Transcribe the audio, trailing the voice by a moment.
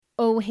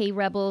Oh, hey,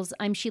 Rebels.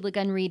 I'm Sheila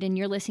Gunn Reid, and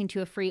you're listening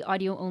to a free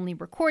audio-only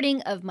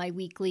recording of my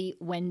weekly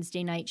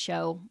Wednesday night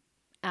show,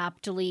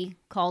 aptly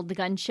called The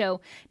Gun Show.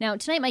 Now,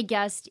 tonight my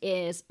guest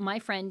is my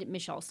friend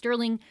Michelle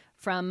Sterling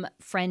from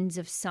Friends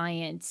of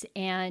Science.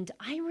 And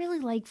I really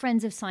like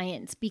Friends of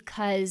Science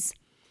because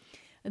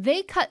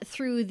they cut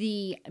through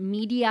the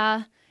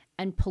media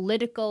and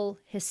political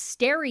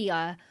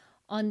hysteria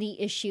on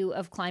the issue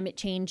of climate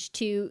change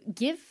to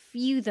give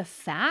you the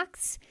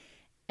facts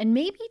and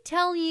maybe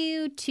tell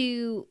you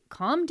to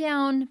calm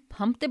down,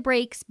 pump the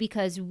brakes,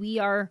 because we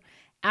are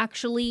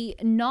actually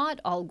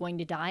not all going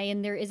to die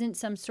and there isn't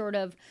some sort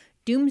of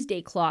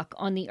doomsday clock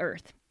on the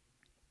earth.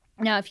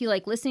 Now, if you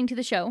like listening to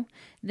the show,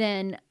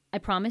 then I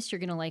promise you're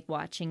going to like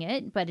watching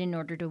it. But in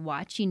order to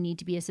watch, you need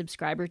to be a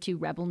subscriber to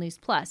Rebel News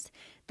Plus.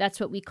 That's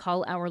what we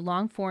call our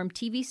long-form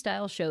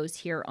TV-style shows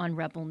here on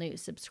Rebel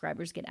News.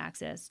 Subscribers get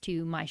access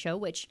to my show,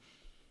 which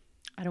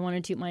I don't want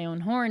to toot my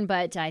own horn,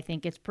 but I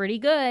think it's pretty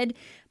good.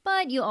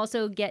 But you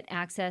also get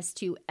access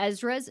to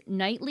Ezra's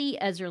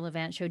nightly Ezra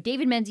Levant show,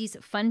 David Menzies'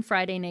 fun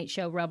Friday night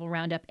show, Rebel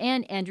Roundup,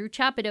 and Andrew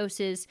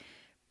Chapados'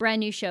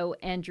 brand new show,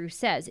 Andrew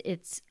Says.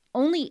 It's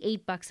only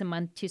 $8 a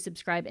month to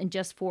subscribe, and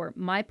just for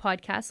my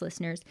podcast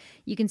listeners,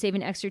 you can save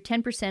an extra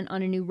 10%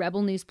 on a new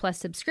Rebel News Plus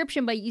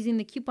subscription by using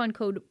the coupon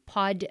code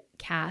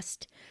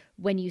PODCAST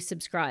when you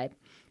subscribe.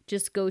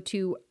 Just go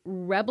to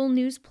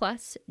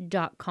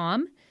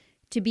rebelnewsplus.com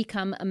to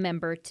become a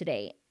member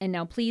today. And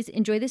now please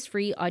enjoy this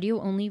free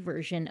audio-only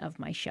version of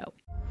my show.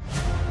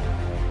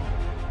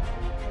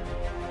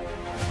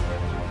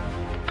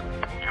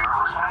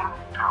 You're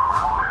listening to a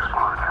Rebel News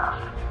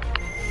Podcast.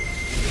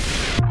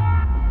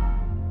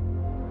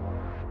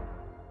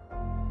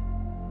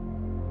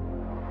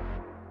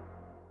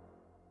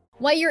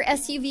 Why your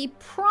SUV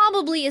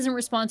probably isn't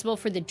responsible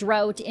for the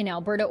drought in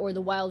Alberta or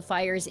the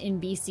wildfires in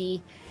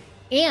BC.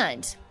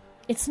 And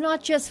it's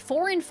not just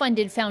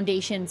foreign-funded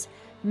foundations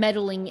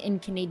meddling in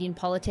Canadian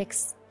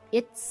politics,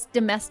 it's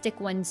domestic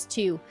ones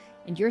too,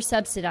 and you're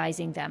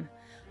subsidizing them.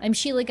 I'm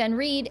Sheila Gunn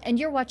Reid, and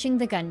you're watching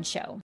The Gun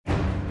Show.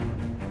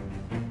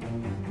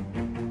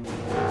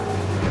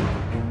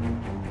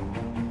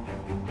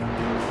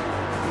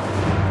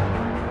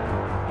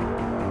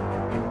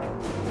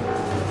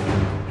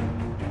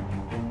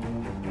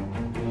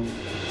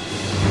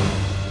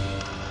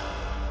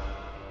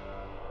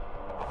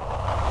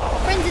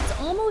 Friends,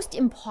 it's almost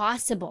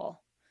impossible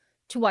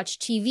to watch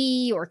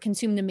TV or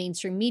consume the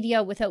mainstream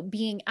media without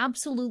being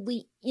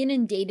absolutely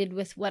inundated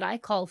with what I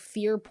call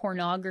fear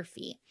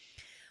pornography.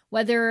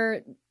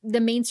 Whether the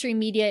mainstream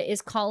media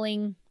is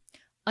calling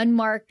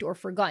unmarked or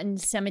forgotten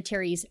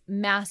cemeteries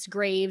mass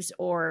graves,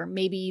 or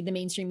maybe the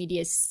mainstream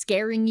media is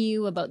scaring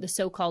you about the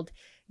so-called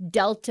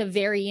Delta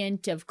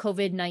variant of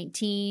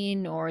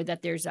COVID-19, or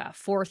that there's a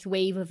fourth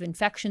wave of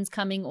infections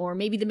coming, or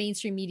maybe the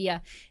mainstream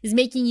media is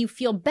making you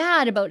feel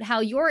bad about how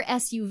your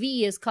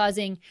SUV is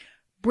causing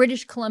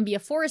British Columbia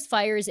forest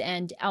fires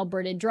and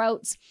Alberta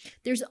droughts.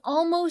 There's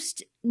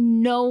almost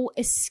no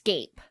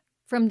escape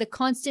from the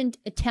constant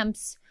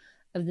attempts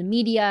of the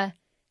media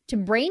to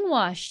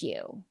brainwash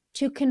you,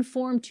 to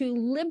conform to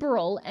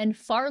liberal and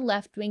far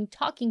left-wing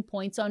talking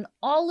points on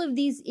all of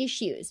these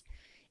issues.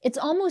 It's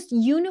almost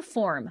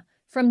uniform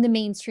from the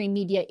mainstream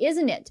media,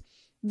 isn't it?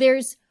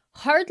 There's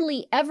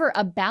hardly ever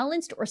a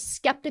balanced or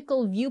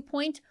skeptical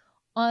viewpoint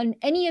on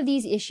any of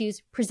these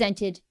issues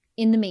presented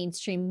in the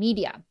mainstream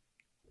media.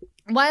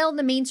 While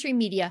the mainstream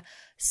media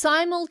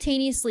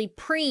simultaneously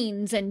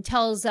preens and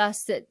tells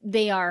us that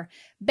they are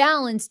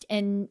balanced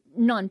and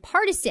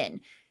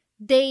nonpartisan,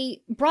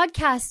 they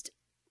broadcast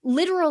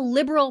literal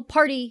Liberal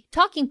Party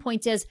talking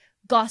points as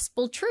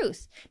gospel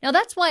truth. Now,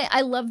 that's why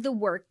I love the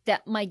work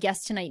that my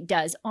guest tonight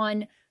does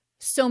on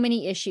so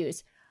many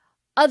issues,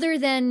 other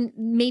than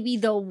maybe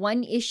the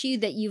one issue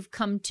that you've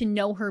come to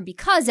know her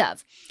because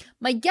of.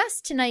 My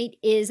guest tonight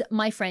is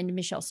my friend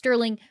Michelle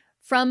Sterling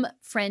from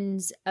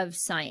Friends of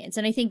Science.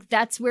 And I think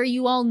that's where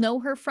you all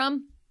know her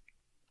from.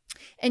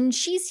 And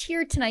she's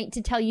here tonight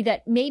to tell you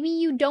that maybe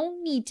you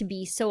don't need to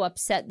be so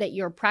upset that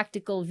your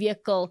practical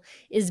vehicle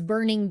is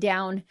burning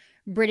down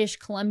British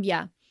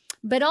Columbia.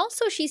 But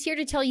also she's here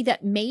to tell you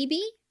that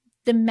maybe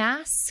the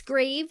mass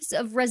graves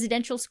of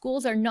residential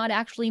schools are not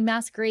actually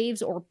mass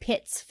graves or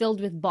pits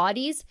filled with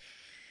bodies.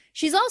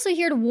 She's also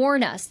here to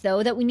warn us,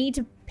 though, that we need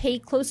to pay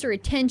closer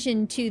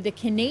attention to the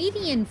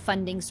Canadian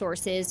funding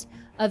sources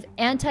of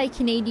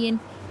anti-Canadian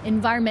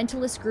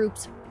environmentalist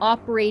groups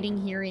operating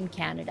here in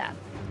Canada.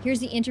 Here's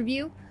the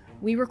interview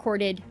we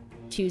recorded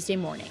Tuesday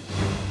morning.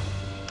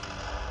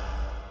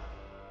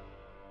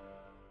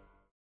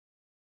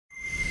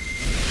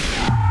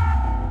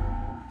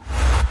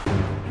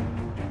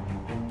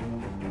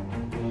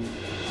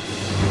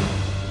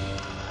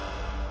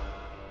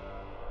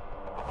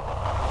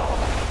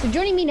 So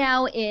joining me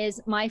now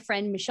is my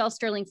friend Michelle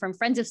Sterling from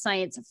Friends of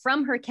Science,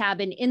 from her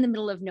cabin in the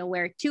middle of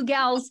nowhere. Two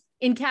gals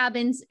in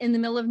cabins in the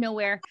middle of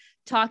nowhere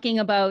talking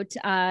about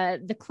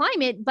the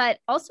climate, but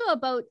also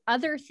about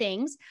other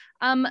things.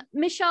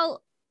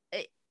 Michelle,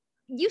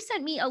 you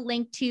sent me a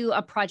link to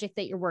a project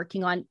that you're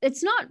working on.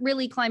 It's not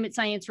really climate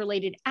science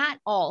related at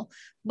all,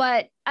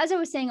 but as I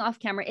was saying off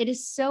camera, it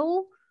is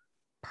so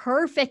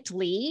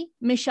perfectly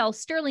Michelle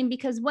Sterling,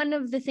 because one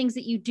of the things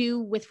that you do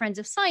with Friends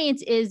of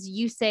Science is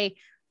you say,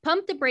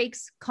 pump the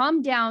brakes,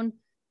 calm down,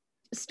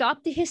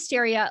 stop the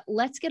hysteria,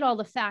 let's get all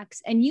the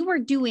facts. And you are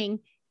doing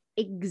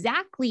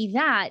exactly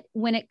that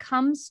when it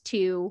comes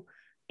to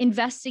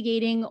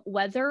investigating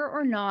whether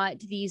or not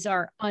these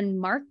are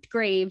unmarked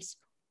graves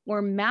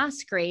or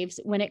mass graves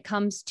when it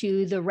comes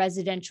to the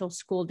residential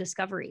school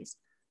discoveries.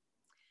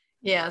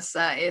 Yes,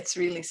 it's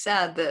really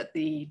sad that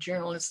the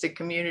journalistic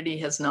community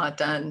has not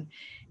done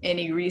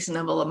any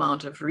reasonable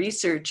amount of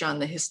research on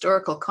the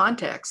historical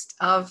context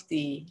of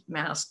the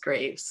mass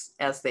graves,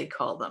 as they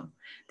call them.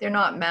 They're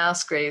not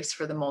mass graves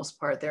for the most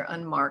part, they're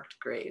unmarked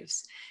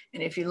graves.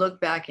 And if you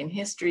look back in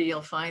history,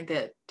 you'll find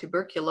that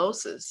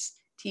tuberculosis,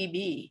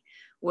 TB,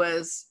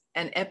 was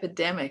an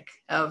epidemic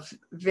of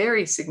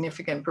very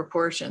significant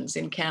proportions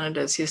in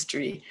Canada's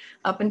history.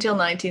 Up until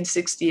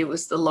 1960, it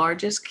was the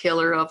largest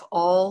killer of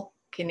all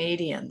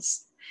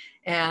Canadians.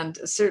 And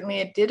certainly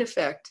it did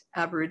affect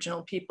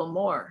Aboriginal people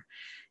more.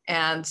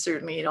 And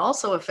certainly it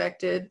also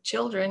affected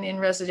children in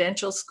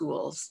residential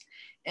schools.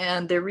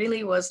 And there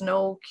really was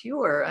no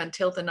cure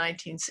until the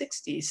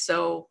 1960s.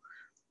 So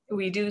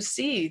we do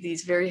see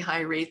these very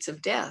high rates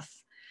of death.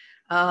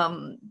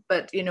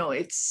 But, you know,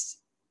 it's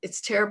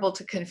terrible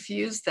to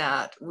confuse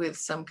that with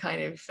some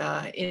kind of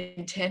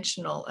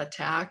intentional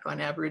attack on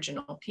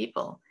Aboriginal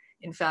people.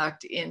 In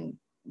fact, in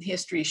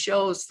history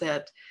shows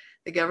that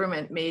the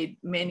government made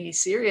many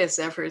serious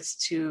efforts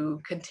to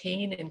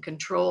contain and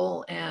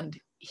control and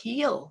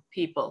heal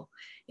people.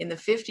 In the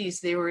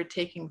 50s, they were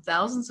taking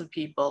thousands of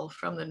people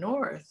from the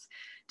north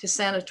to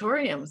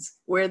sanatoriums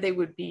where they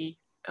would be,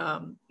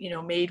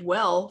 made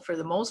well for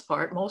the most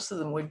part. Most of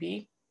them would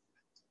be.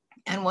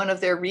 And one of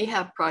their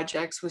rehab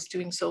projects was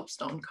doing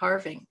soapstone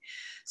carving.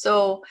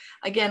 So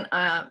again,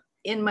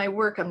 in my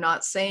work, I'm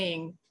not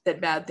saying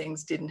that bad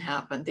things didn't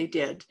happen. They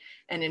did.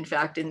 And in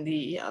fact, in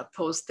the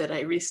post that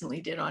I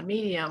recently did on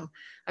Medium,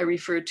 I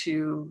referred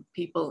to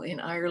people in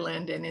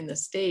Ireland and in the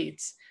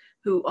States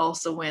who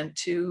also went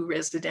to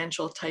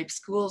residential type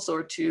schools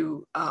or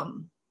to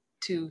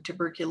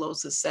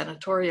tuberculosis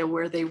sanatoria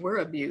where they were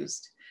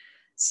abused.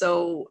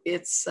 So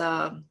it's,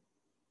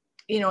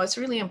 it's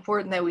really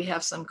important that we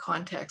have some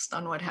context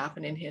on what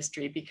happened in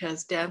history,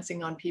 because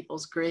dancing on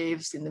people's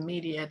graves in the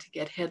media to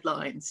get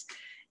headlines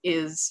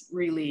is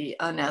really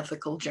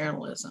unethical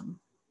journalism.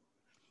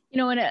 You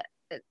know, and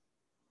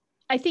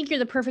I think you're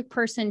the perfect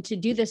person to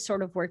do this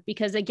sort of work,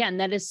 because again,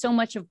 that is so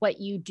much of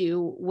what you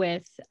do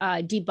with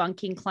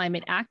debunking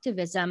climate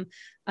activism.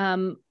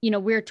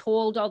 We're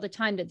told all the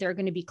time that there are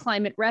going to be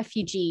climate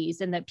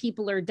refugees and that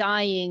people are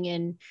dying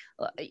in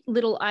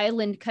little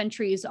island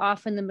countries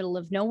off in the middle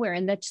of nowhere.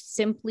 And that's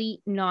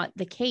simply not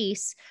the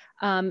case.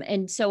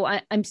 And so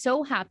I'm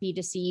so happy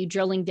to see you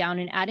drilling down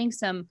and adding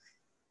some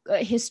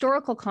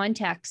historical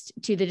context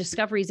to the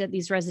discoveries at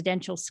these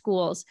residential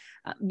schools,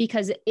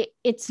 because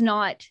it's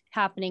not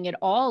happening at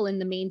all in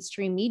the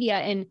mainstream media,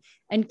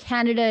 and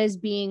Canada is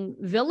being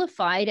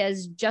vilified,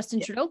 as Justin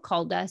Trudeau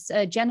called us,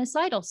 a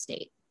genocidal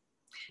state.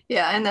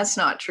 Yeah, and that's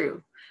not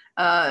true.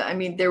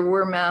 There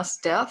were mass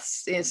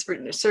deaths,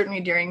 certainly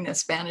during the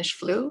Spanish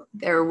flu.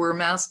 There were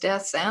mass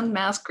deaths and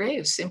mass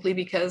graves simply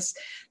because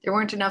there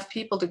weren't enough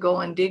people to go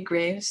and dig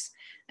graves.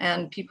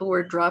 And people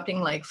were dropping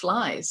like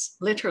flies,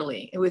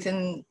 literally.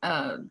 Within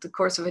the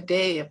course of a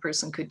day, a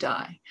person could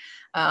die.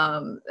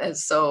 And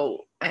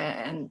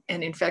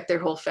in fact, their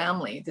whole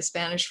family. The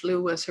Spanish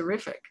flu was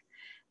horrific.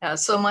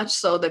 So much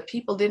so that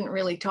people didn't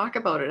really talk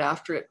about it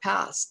after it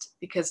passed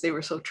because they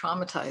were so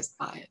traumatized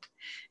by it.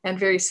 And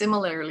very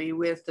similarly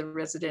with the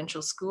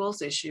residential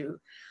schools issue,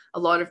 a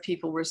lot of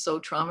people were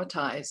so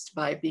traumatized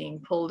by being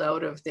pulled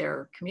out of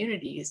their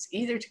communities,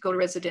 either to go to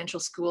residential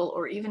school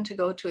or even to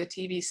go to a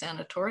TB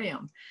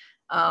sanatorium.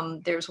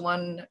 There's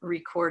one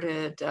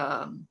recorded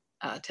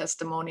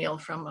testimonial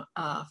from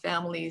a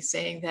family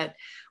saying that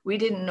we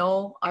didn't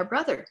know our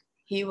brother.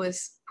 He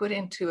was put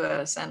into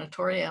a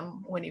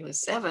sanatorium when he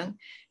was 7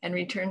 and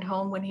returned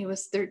home when he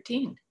was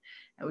 13.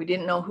 And we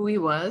didn't know who he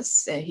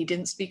was. He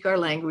didn't speak our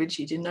language.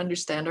 He didn't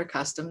understand our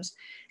customs.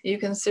 You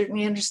can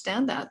certainly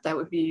understand that. That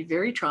would be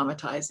very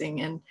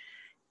traumatizing and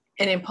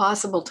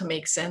impossible to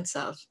make sense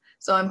of.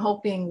 So I'm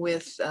hoping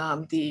with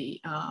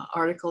the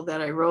article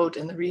that I wrote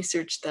and the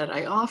research that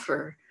I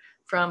offer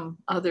from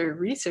other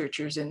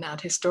researchers in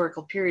that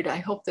historical period, I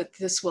hope that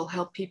this will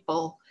help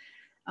people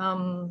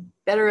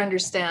better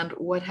understand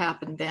what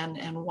happened then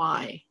and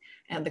why,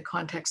 and the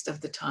context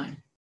of the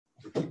time.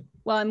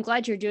 Well, I'm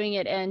glad you're doing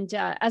it. And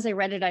as I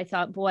read it, I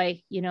thought,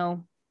 boy,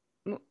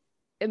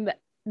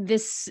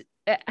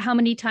 how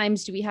many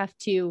times do we have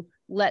to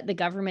let the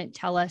government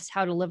tell us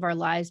how to live our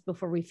lives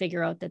before we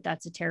figure out that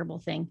that's a terrible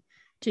thing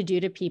to do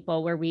to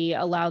people, where we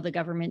allow the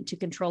government to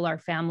control our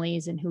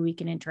families and who we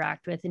can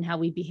interact with and how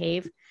we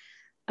behave.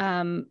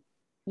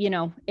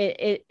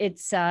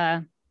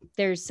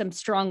 there's some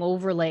strong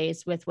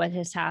overlays with what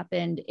has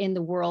happened in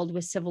the world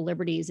with civil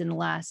liberties in the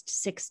last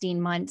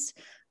 16 months,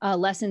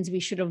 lessons we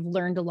should have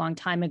learned a long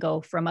time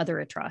ago from other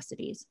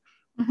atrocities.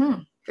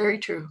 Mm-hmm. Very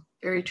true.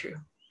 Very true.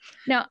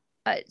 Now,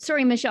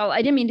 sorry, Michelle,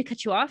 I didn't mean to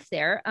cut you off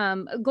there.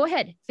 Go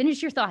ahead,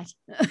 finish your thought.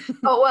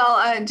 Oh,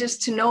 well,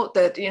 just to note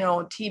that,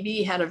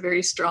 TB had a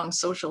very strong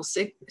social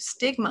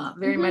stigma,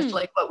 very much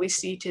like what we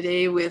see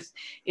today with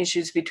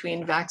issues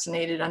between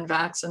vaccinated,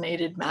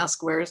 unvaccinated,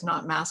 mask wearers,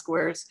 not mask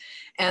wearers.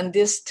 And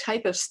this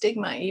type of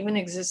stigma even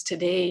exists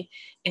today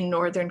in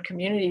northern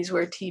communities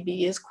where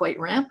TB is quite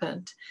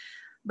rampant.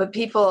 But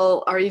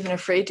people are even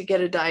afraid to get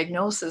a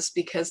diagnosis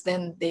because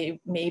then they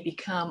may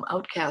become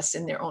outcasts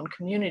in their own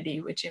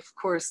community, which of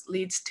course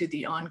leads to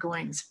the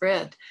ongoing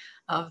spread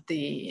of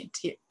the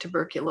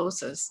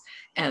tuberculosis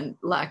and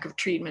lack of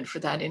treatment for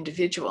that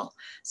individual.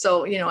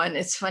 So, and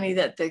it's funny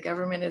that the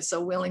government is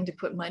so willing to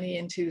put money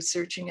into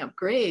searching up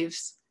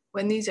graves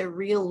when these are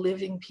real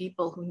living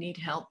people who need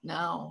help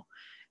now.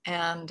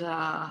 And,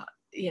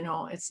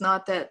 it's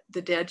not that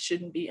the dead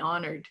shouldn't be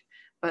honored,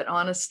 but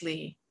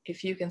honestly,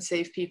 if you can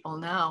save people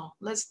now,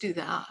 let's do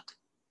that.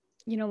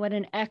 You know what,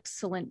 an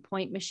excellent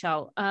point,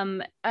 Michelle.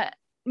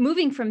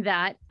 Moving from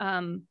that,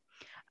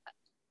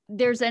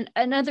 there's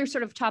another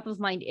sort of top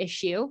of mind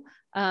issue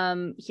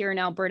here in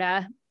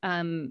Alberta.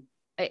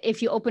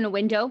 If you open a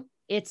window,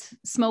 it's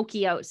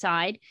smoky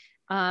outside.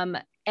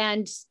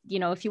 And,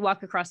 if you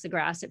walk across the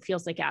grass, it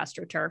feels like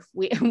AstroTurf.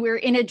 We're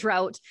in a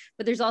drought,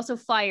 but there's also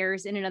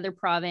fires in another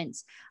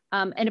province.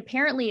 And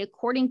apparently,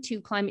 according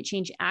to climate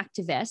change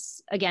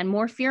activists, again,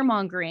 more fear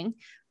mongering,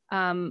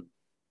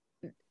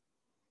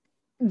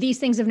 these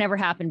things have never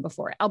happened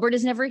before.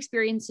 Alberta's never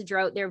experienced a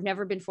drought. There have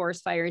never been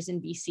forest fires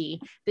in BC.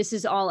 This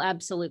is all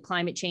absolute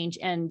climate change.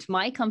 And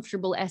my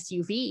comfortable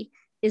SUV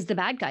is the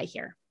bad guy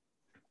here.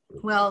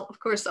 Well, of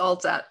course, all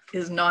that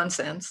is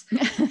nonsense.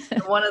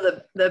 One of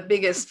the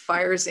biggest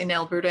fires in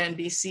Alberta and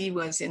BC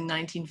was in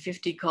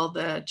 1950 called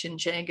the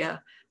Chinchaga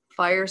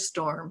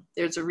Firestorm.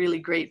 There's a really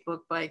great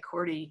book by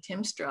Cordy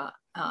Timstra,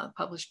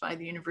 published by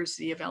the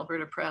University of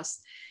Alberta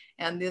Press.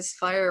 And this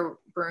fire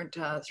burnt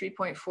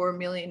 3.4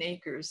 million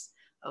acres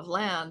of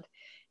land.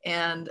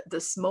 And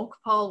the smoke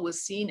pall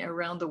was seen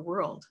around the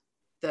world.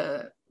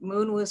 The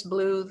moon was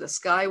blue, the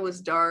sky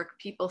was dark.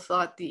 People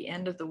thought the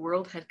end of the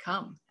world had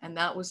come. And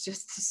that was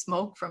just the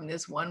smoke from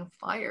this one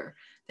fire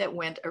that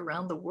went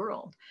around the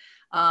world.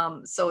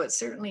 So it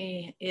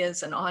certainly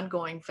is an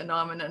ongoing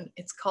phenomenon.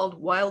 It's called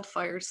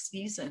wildfire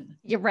season.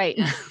 You're right.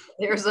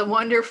 There's a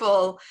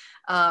wonderful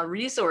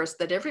resource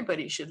that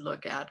everybody should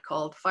look at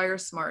called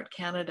FireSmart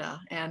Canada.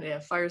 And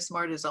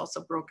FireSmart is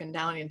also broken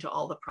down into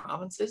all the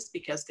provinces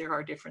because there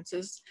are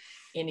differences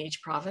in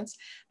each province,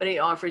 but it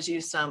offers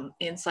you some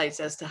insights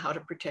as to how to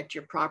protect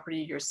your property,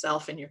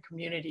 yourself, and your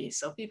community.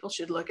 So people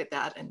should look at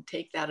that and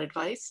take that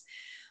advice.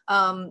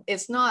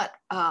 It's not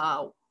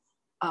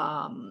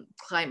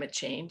climate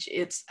change.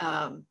 It's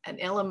an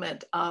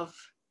element of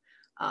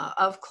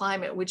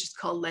climate, which is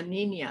called La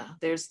Nina.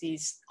 There's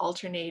these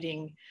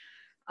alternating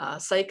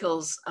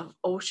cycles of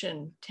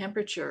ocean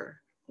temperature,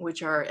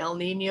 which are El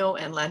Nino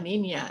and La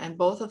Nina, and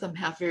both of them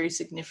have very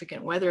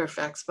significant weather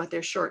effects, but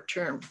they're short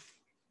term.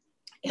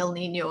 El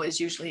Nino is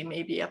usually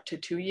maybe up to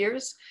 2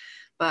 years,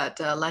 but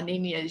La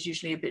Nina is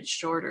usually a bit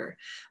shorter.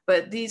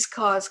 But these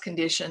cause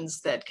conditions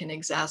that can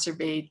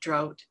exacerbate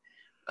drought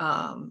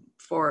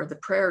for the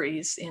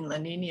prairies in La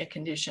Nina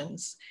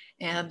conditions.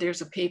 And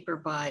there's a paper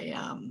by,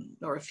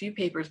 or a few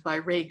papers by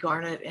Ray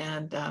Garnett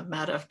and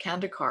Madhav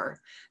Kandekar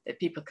that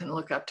people can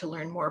look up to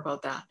learn more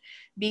about that.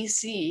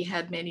 BC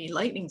had many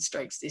lightning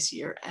strikes this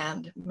year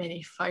and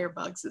many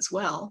firebugs as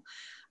well.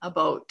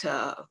 About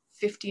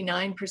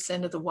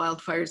 59% of the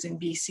wildfires in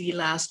BC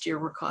last year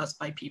were caused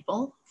by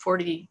people.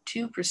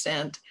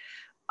 42%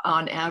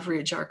 on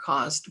average are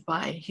caused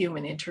by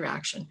human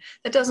interaction.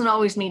 That doesn't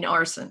always mean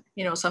arson.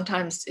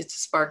 Sometimes it's a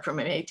spark from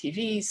an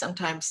ATV,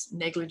 sometimes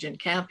negligent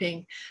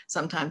camping,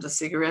 sometimes a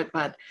cigarette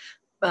butt,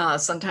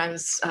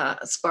 sometimes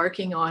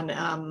sparking on,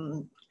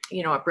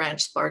 a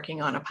branch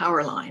sparking on a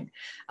power line.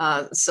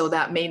 So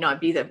that may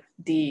not be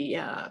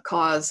the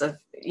cause of,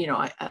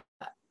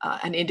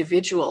 an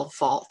individual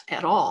fault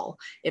at all.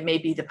 It may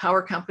be the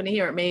power company,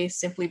 or it may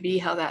simply be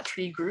how that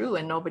tree grew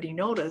and nobody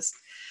noticed.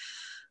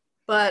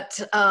 But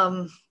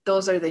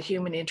those are the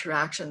human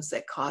interactions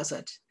that cause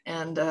it.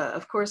 And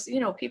of course,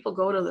 people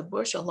go to the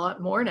bush a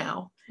lot more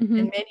now, and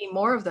many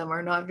more of them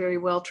are not very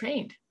well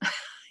trained.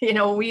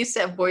 We used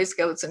to have Boy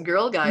Scouts and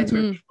Girl Guides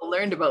where people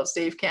learned about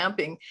safe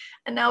camping.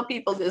 And now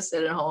people just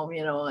sit at home,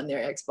 on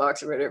their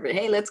Xbox or whatever.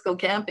 Hey, let's go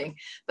camping.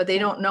 But they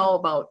don't know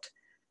about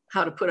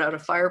how to put out a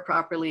fire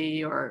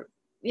properly, or,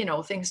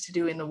 things to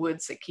do in the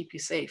woods that keep you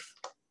safe.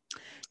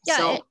 Yeah.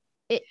 So,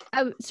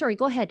 sorry,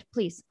 go ahead,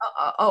 please.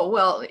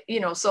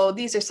 So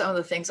these are some of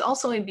the things.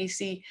 Also in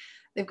BC,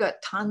 they've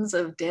got tons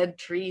of dead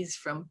trees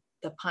from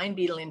the pine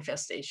beetle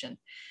infestation.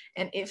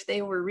 And if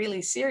they were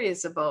really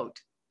serious about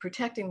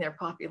protecting their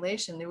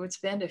population, they would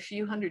spend a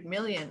few $100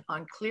 million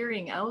on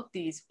clearing out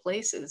these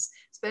places,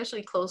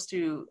 especially close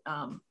to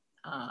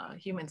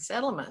human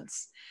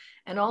settlements,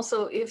 And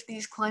also, if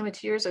these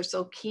climateers are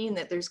so keen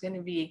that there's going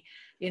to be,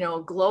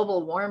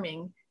 global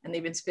warming, and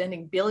they've been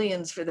spending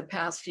billions for the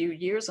past few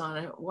years on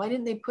it, why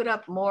didn't they put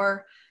up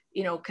more,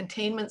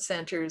 containment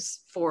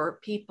centers for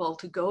people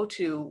to go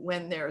to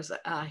when there's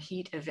a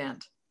heat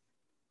event?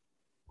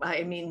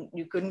 I mean,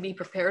 you couldn't be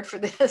prepared for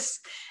this.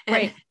 And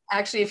Right.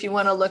 actually, if you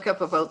want to look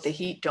up about the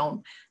heat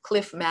dome,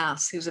 Cliff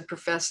Mass, who's a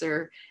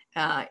professor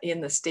in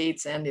the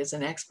States and is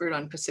an expert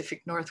on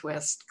Pacific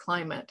Northwest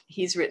climate,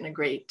 he's written a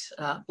great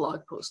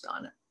blog post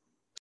on it.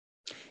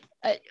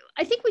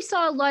 I think we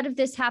saw a lot of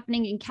this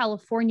happening in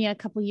California a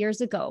couple of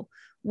years ago,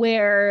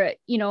 where,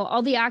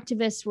 all the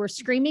activists were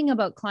screaming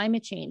about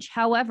climate change.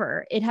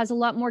 However, it has a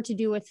lot more to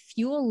do with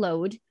fuel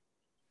load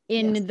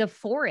in the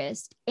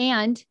forest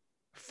and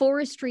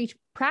forestry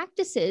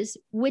practices,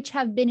 which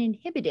have been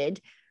inhibited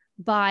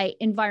by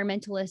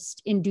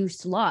environmentalist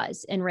induced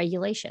laws and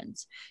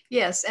regulations.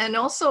 Yes. And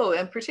also,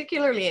 and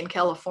particularly in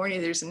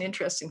California, there's an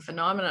interesting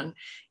phenomenon.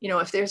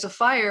 If there's a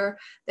fire,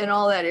 then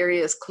all that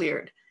area is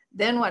cleared.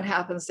 Then what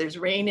happens? There's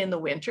rain in the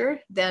winter.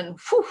 Then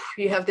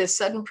you have this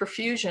sudden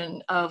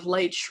profusion of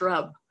light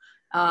shrub.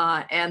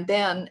 And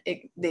then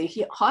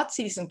the hot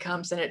season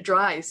comes and it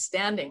dries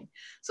standing.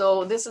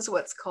 So this is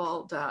what's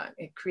called,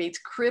 it creates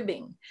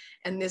cribbing.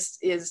 And this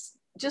is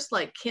just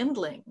like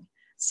kindling.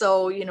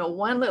 So,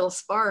 one little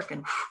spark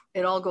and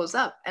it all goes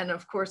up. And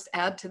of course,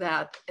 add to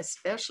that,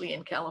 especially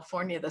in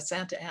California, the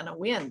Santa Ana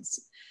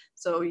winds.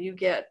 So you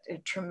get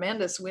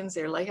tremendous winds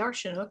there, like our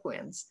Chinook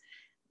winds.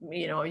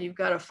 You've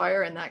got a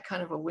fire in that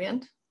kind of a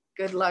wind,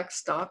 good luck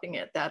stopping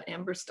it. That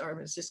ember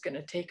storm is just going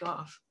to take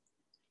off.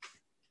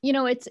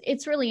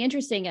 It's really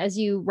interesting, as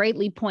you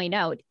rightly point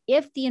out,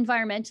 if the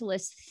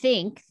environmentalists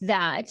think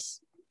that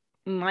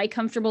my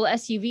comfortable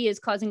SUV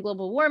is causing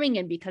global warming,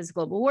 and because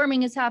global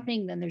warming is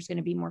happening, then there's going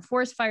to be more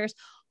forest fires.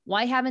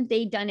 Why haven't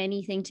they done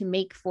anything to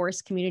make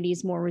forest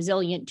communities more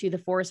resilient to the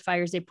forest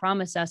fires they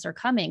promise us are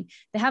coming?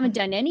 They haven't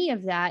done any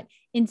of that.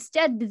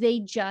 Instead, they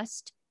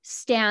just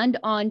stand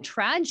on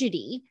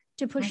tragedy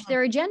to push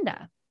their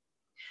agenda.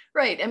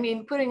 Right. I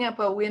mean, putting up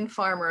a wind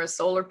farm or a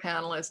solar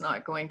panel is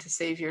not going to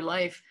save your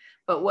life.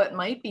 But what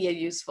might be a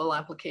useful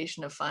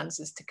application of funds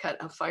is to cut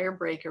a fire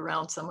break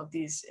around some of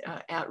these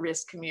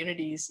at-risk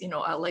communities,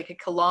 like a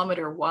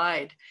kilometer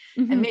wide,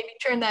 and maybe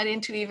turn that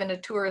into even a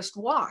tourist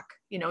walk.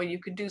 You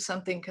could do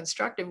something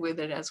constructive with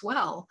it as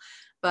well.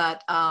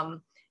 But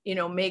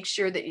make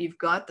sure that you've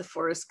got the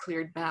forest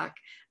cleared back.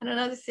 And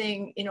another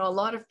thing, a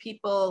lot of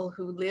people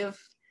who live,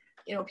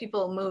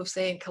 people move,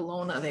 say in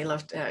Kelowna, they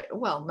love to,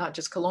 well, not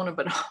just Kelowna,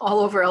 but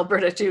all over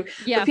Alberta too.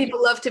 Yeah. But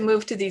people love to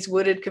move to these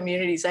wooded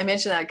communities. I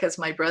mentioned that because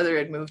my brother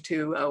had moved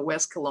to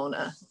West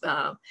Kelowna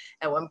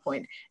at one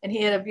point, and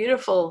he had a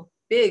beautiful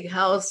big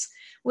house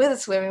with a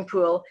swimming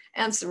pool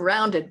and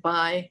surrounded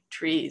by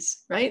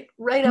trees, right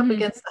up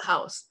against the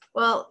house.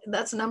 Well,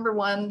 that's number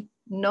one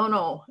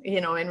no,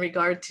 in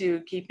regard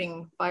to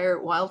keeping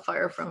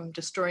wildfire from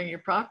destroying your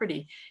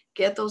property.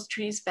 Get those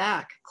trees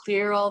back,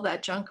 clear all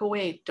that junk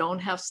away. Don't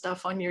have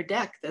stuff on your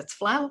deck that's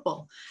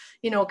flammable,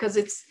 because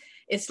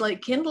it's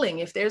like kindling.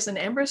 If there's an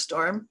ember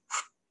storm,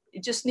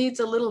 it just needs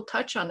a little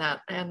touch on that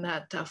and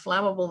that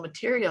flammable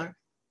material,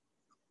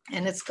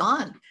 and it's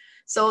gone.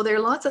 So there are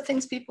lots of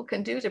things people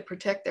can do to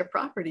protect their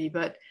property,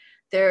 but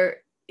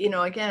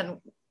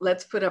again,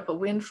 let's put up a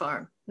wind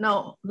farm.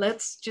 No,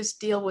 let's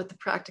just deal with the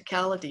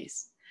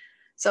practicalities.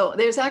 So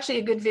there's actually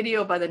a good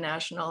video by the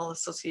National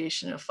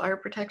Association of Fire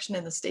Protection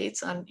in the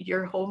States on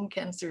Your Home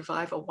Can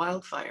Survive a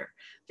Wildfire.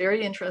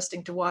 Very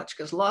interesting to watch,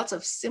 because lots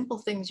of simple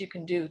things you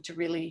can do to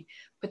really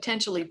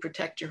potentially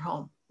protect your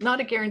home. Not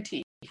a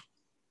guarantee.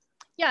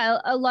 Yeah,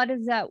 a lot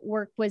of that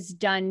work was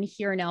done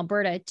here in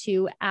Alberta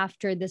too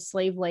after the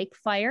Slave Lake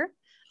fire.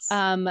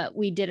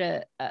 We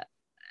did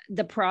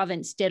the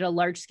province did a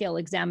large-scale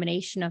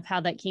examination of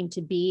how that came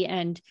to be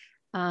and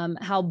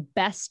how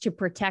best to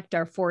protect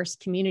our forest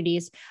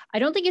communities. I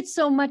don't think it's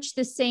so much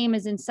the same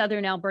as in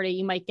southern Alberta.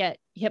 You might get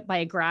hit by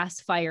a grass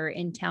fire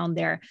in town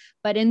there,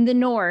 but in the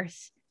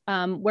north,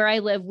 where I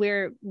live,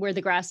 where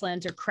the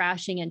grasslands are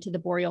crashing into the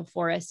boreal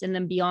forest, and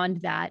then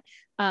beyond that,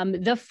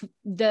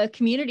 the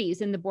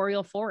communities in the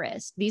boreal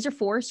forest, these are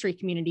forestry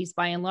communities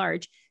by and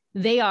large,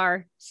 they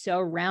are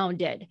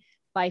surrounded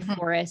by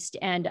forest.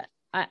 And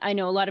I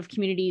know a lot of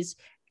communities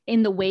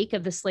in the wake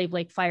of the Slave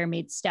Lake fire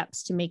made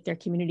steps to make their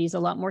communities a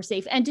lot more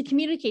safe and to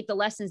communicate the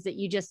lessons that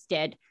you just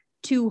did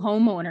to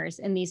homeowners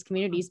in these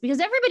communities, because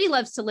everybody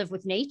loves to live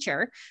with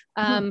nature.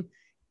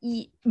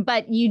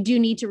 But you do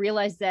need to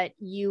realize that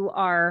you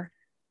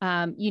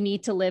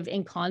need to live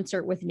in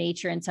concert with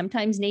nature. And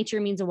sometimes nature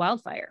means a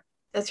wildfire.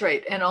 That's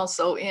right. And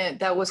also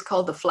that was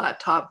called the Flat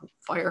Top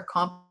Fire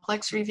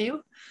Complex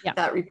Review,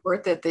 that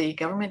report that the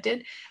government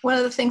did. One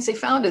of the things they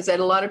found is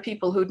that a lot of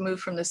people who'd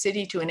moved from the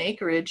city to an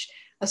acreage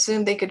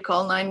assumed they could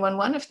call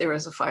 911 if there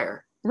was a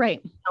fire.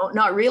 Right.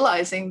 Not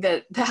realizing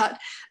that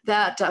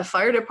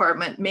fire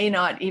department may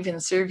not even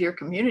serve your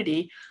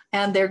community,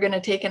 and they're going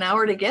to take an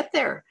hour to get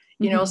there.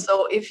 You know,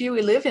 so if you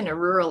live in a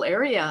rural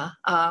area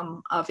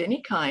of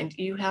any kind,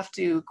 you have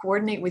to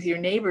coordinate with your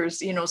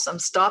neighbors, you know, some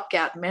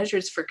stopgap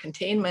measures for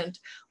containment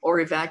or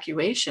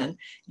evacuation.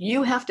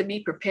 You have to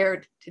be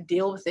prepared to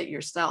deal with it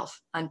yourself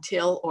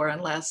until or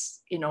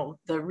unless, you know,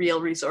 the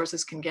real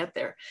resources can get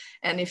there.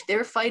 And if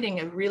they're fighting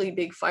a really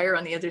big fire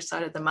on the other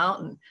side of the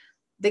mountain,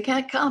 they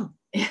can't come.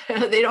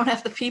 They don't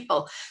have the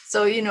people.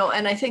 So, you know,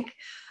 and I think,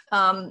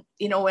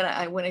 you know, when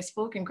I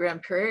spoke in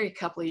Grande Prairie a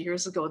couple of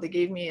years ago, they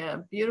gave me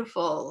a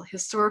beautiful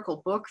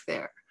historical book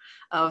there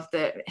of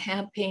the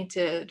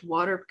hand-painted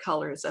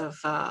watercolors of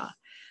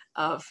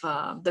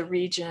the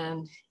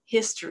region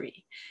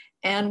history.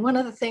 And one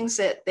of the things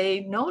that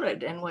they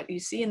noted, and what you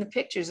see in the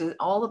pictures, is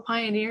all the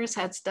pioneers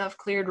had stuff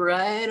cleared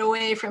right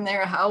away from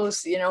their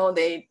house. You know,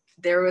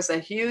 there was a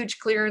huge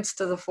clearance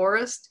to the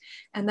forest,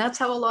 and that's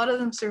how a lot of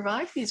them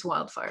survived these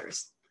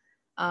wildfires.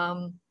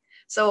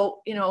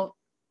 So, you know,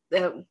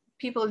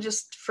 people have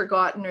just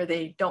forgotten, or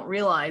they don't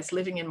realize,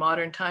 living in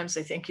modern times,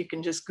 they think you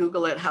can just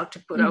Google it, how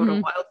to put out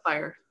a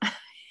wildfire.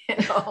 You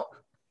know,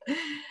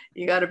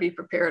 you got to be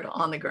prepared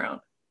on the ground.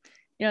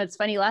 You know, it's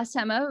funny. Last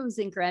time I was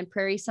in Grande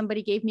Prairie,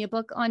 somebody gave me a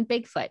book on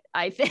Bigfoot.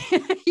 I think,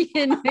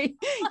 you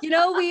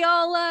know, we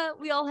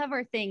all have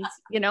our things,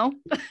 you know.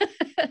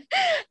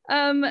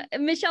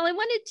 Michelle, I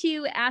wanted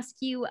to ask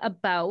you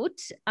about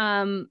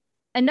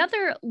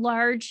another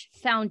large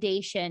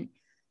foundation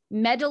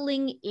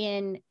meddling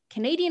in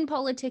Canadian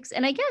politics,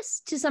 and I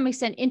guess to some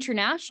extent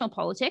international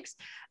politics.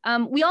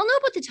 We all know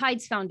about the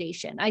Tides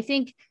Foundation. I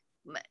think,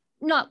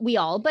 not we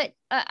all, but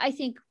I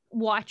think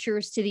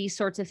watchers to these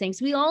sorts of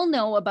things, we all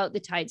know about the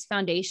Tides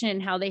Foundation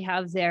and how they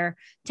have their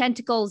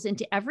tentacles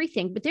into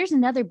everything. But there's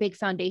another big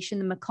foundation,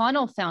 the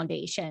McConnell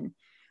Foundation,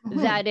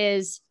 that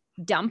is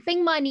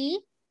dumping money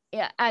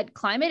at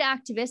climate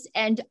activists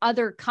and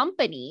other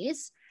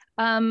companies.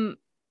 And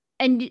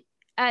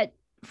at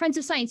Friends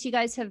of Science, you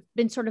guys have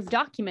been sort of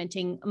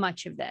documenting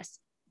much of this.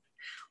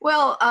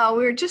 Well,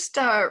 we're just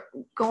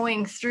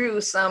going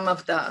through some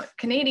of the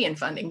Canadian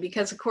funding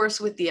because, of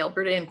course, with the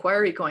Alberta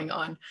inquiry going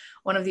on,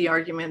 one of the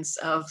arguments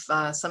of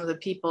some of the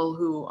people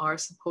who are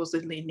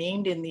supposedly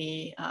named in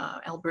the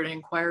Alberta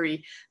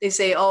inquiry, they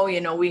say, oh,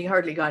 you know, we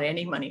hardly got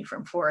any money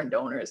from foreign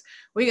donors.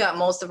 We got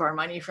most of our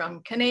money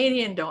from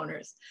Canadian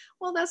donors.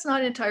 Well, that's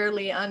not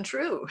entirely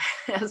untrue.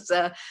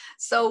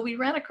 So we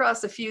ran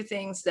across a few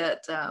things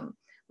that,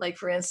 like,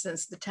 for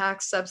instance, the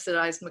tax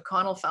subsidized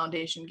McConnell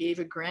Foundation gave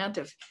a grant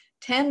of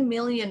 $10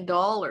 million,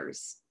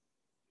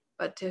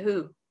 but to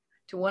who?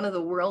 To one of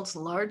the world's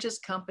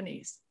largest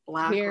companies,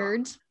 BlackRock.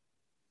 Weird.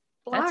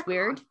 That's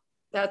weird.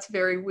 That's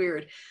very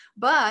weird.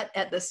 But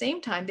at the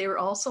same time, they were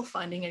also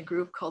funding a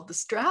group called the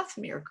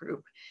Strathmere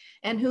Group.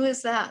 And who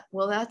is that?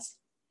 Well, that's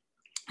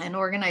an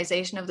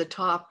organization of the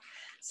top,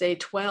 say,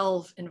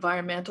 12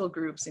 environmental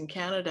groups in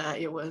Canada.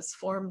 It was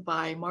formed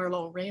by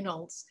Marlo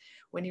Reynolds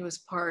when he was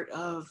part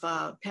of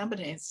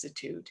Pembina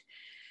Institute.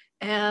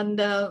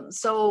 And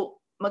so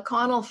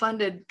McConnell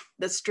funded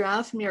the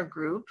Strathmere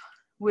Group,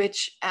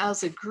 which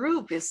as a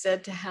group is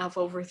said to have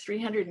over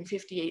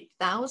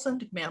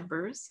 358,000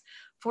 members,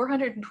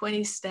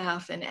 420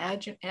 staff, and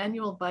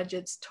annual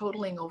budgets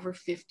totaling over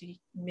 $50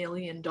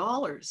 million.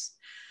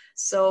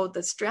 So the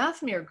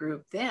Strathmere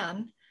Group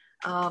then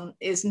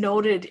is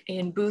noted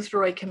in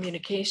Boothroyd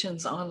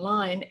Communications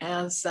Online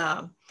as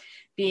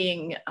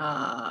being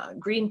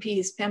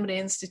Greenpeace, Pembina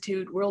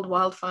Institute, World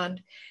Wild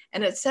Fund.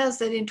 And it says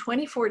that in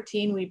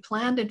 2014, we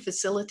planned and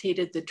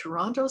facilitated the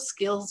Toronto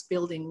Skills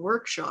Building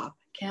Workshop,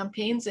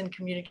 Campaigns and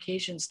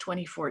Communications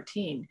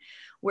 2014,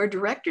 where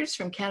directors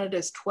from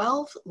Canada's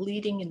 12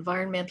 leading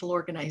environmental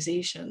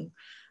organizations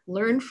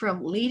learned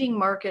from leading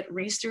market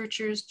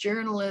researchers,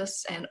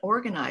 journalists, and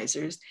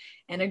organizers,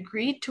 and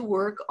agreed to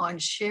work on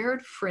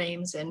shared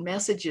frames and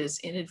messages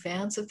in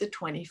advance of the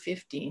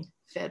 2015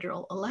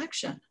 federal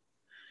election.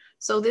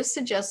 So this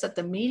suggests that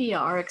the media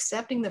are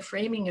accepting the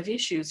framing of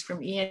issues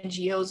from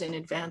ENGOs in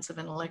advance of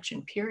an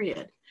election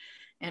period.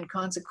 And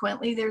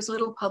consequently, there's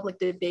little public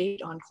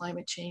debate on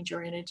climate change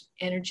or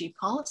energy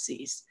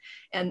policies.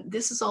 And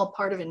this is all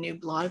part of a new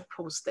blog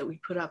post that we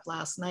put up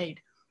last night.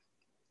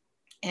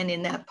 And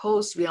in that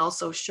post, we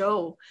also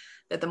show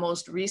that the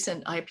most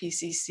recent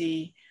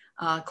IPCC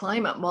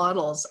climate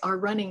models are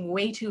running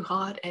way too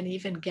hot. And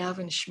even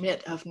Gavin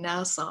Schmidt of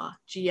NASA,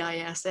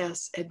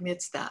 GISS,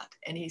 admits that.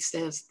 And he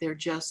says they're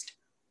just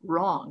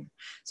wrong.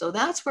 So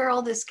that's where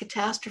all this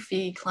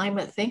catastrophe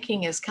climate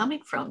thinking is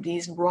coming from,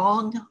 these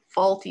wrong,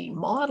 faulty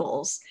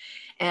models.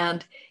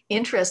 And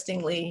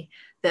interestingly,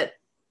 that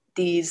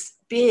these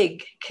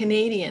big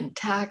Canadian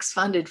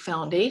tax-funded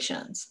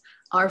foundations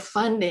are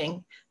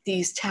funding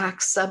these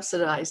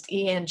tax-subsidized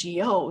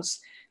ENGOs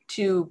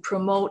to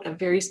promote a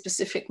very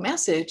specific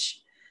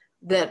message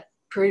that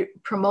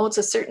promotes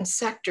a certain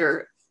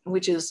sector,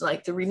 which is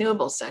like the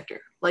renewable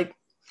sector. Like,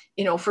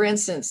 you know, for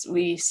instance,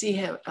 we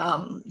see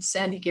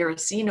Sandy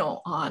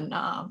Garacino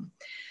on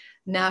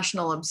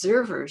national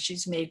observer.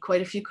 She's made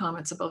quite a few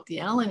comments about the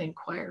Allen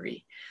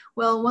inquiry.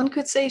 Well, one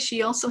could say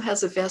she also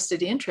has a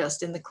vested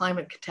interest in the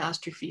climate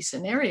catastrophe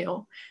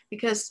scenario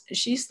because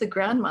she's the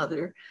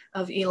grandmother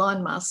of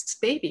Elon Musk's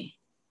baby.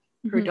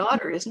 Her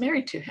daughter is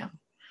married to him.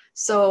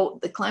 So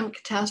the climate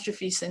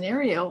catastrophe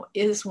scenario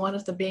is one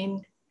of the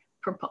main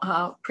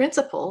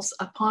principles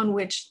upon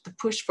which the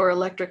push for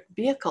electric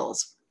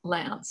vehicles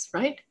lands,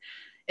 right?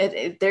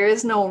 There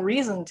is no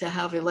reason to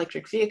have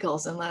electric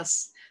vehicles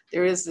unless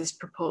there is this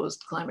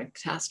proposed climate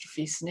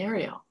catastrophe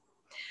scenario.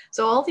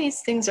 So all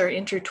these things are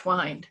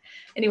intertwined.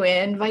 Anyway,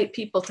 I invite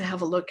people to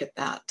have a look at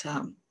that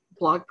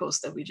blog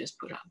post that we just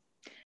put up.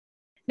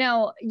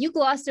 Now, you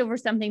glossed over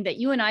something that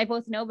you and I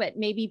both know, but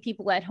maybe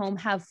people at home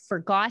have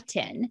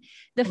forgotten.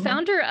 The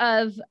founder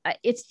of,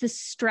 it's the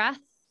Strathmere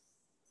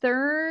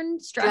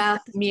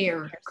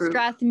Group.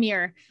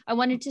 Strathmere. I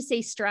wanted to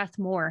say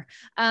Strathmore.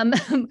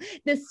 The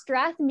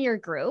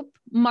Strathmere Group,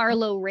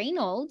 Marlo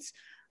Reynolds.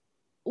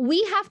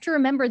 We have to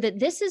remember that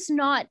this is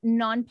not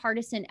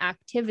nonpartisan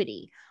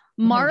activity.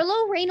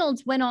 Marlo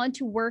Reynolds went on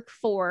to work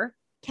for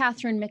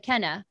Catherine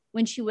McKenna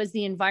when she was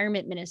the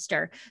environment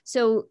minister.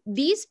 So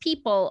these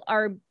people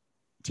are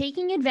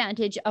taking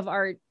advantage of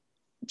our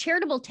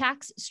charitable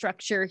tax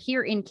structure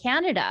here in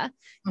Canada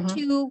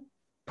to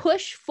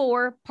push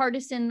for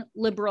partisan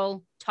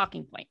liberal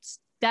talking points.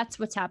 That's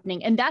what's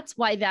happening. And that's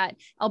why that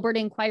Alberta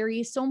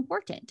inquiry is so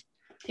important.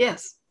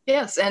 Yes.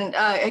 Yes. And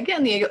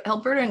again, the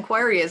Alberta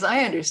inquiry, as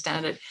I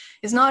understand it,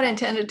 is not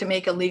intended to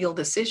make a legal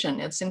decision.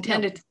 It's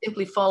intended to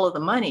simply follow the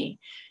money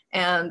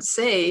and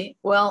say,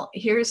 well,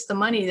 here's the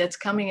money that's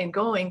coming and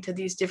going to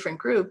these different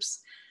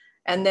groups.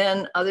 And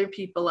then other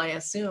people, I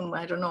assume,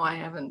 I don't know, I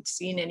haven't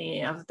seen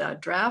any of the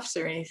drafts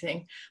or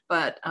anything,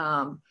 but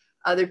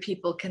other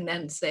people can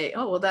then say,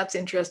 oh, well, that's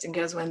interesting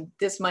because when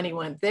this money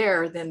went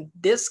there, then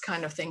this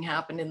kind of thing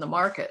happened in the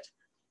market,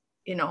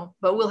 you know,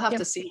 but we'll have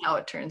to see how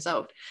it turns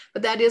out.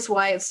 But that is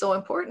why it's so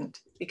important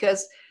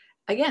because,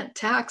 again,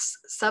 tax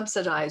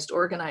subsidized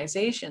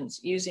organizations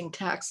using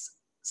taxpayer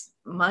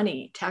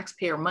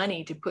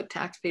money to put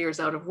taxpayers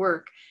out of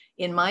work,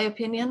 in my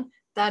opinion,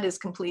 that is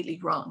completely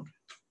wrong.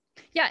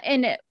 Yeah.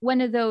 And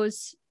one of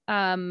those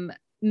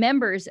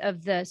members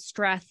of the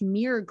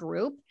Strathmere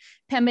Group,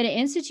 Pembina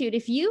Institute,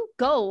 if you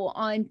go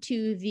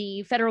onto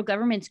the federal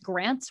government's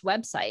grants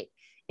website,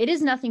 it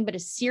is nothing but a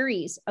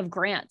series of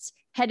grants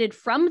headed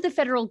from the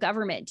federal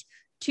government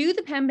to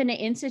the Pembina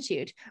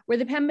Institute, where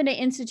the Pembina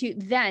Institute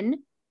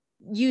then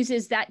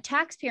uses that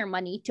taxpayer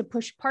money to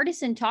push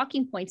partisan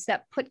talking points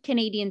that put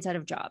Canadians out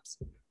of jobs.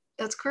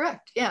 That's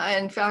correct. Yeah.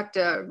 In fact,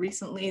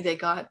 recently they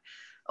got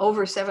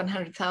over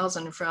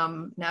 700,000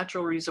 from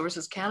Natural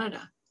Resources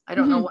Canada. I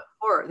don't know what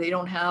for. They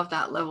don't have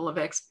that level of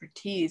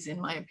expertise,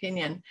 in my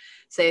opinion,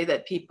 say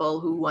that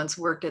people who once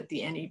worked at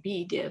the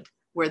NEB did,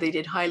 where they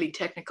did highly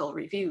technical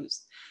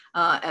reviews.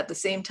 At the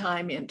same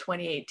time, in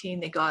 2018,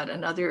 they got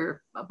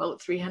another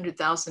about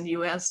 300,000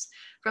 US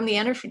from the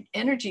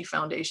Energy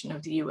Foundation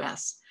of the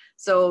US.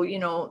 So, you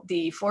know,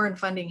 the foreign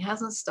funding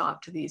hasn't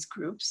stopped to these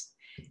groups.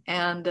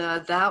 And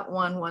that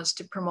one was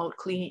to promote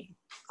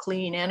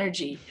clean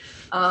energy.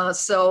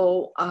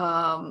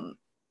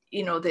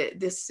 You know,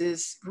 this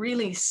is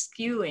really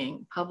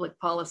skewing public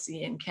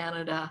policy in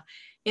Canada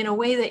in a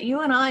way that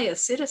you and I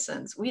as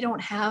citizens, we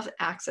don't have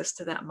access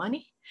to that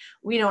money.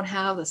 We don't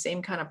have the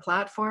same kind of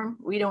platform.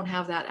 We don't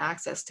have that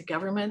access to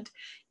government.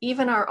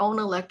 Even our own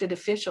elected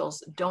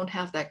officials don't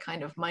have that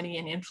kind of money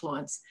and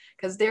influence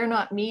because they're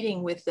not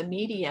meeting with the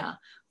media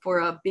for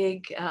a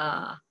big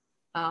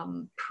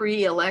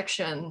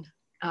pre-election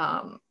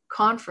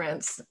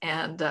conference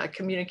and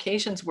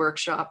communications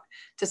workshop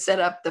to set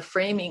up the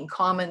framing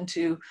common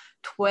to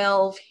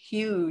 12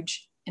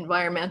 huge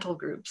environmental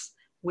groups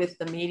with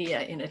the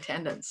media in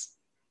attendance.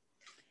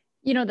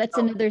 You know, that's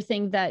another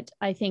thing that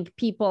I think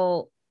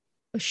people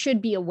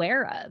should be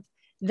aware of,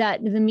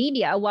 that the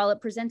media, while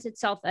it presents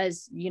itself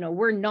as, you know,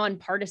 we're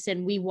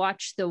nonpartisan, we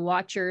watch the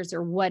watchers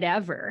or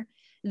whatever,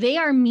 they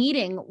are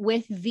meeting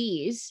with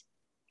these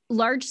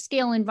large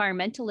scale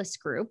environmentalist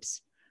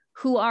groups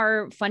who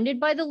are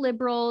funded by the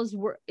Liberals.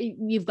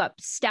 You've got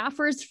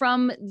staffers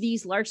from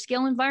these large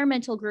scale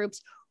environmental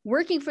groups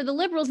working for the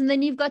Liberals. And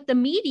then you've got the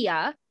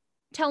media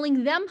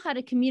telling them how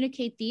to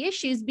communicate the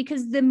issues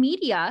because the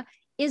media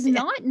is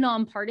not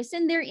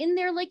nonpartisan. They're in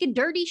there like a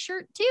dirty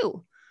shirt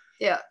too.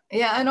 Yeah.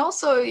 And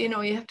also, you know,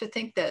 you have to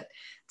think that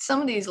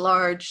some of these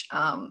large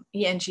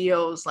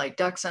NGOs like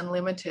Ducks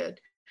Unlimited,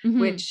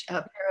 which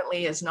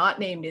apparently is not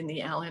named in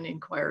the Allen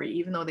inquiry,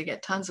 even though they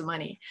get tons of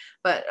money.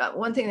 But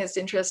one thing that's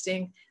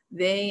interesting,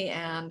 they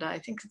and I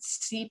think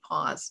it's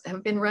CPAWS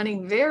have been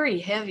running very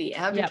heavy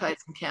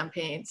advertising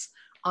campaigns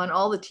on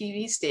all the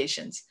TV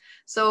stations.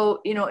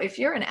 So, you know, if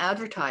you're an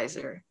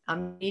advertiser, a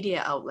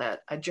media outlet,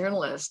 a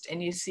journalist,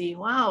 and you see,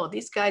 wow,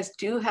 these guys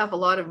do have a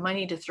lot of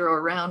money to throw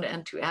around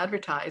and to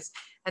advertise.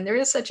 And there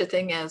is such a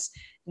thing as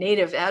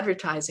native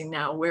advertising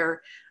now,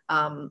 where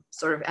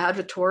sort of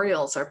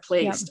advertorials are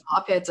placed,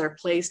 op-eds are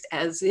placed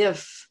as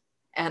if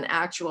an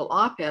actual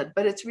op-ed,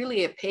 but it's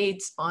really a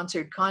paid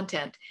sponsored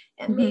content.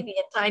 And Mm-hmm. maybe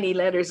in tiny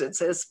letters it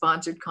says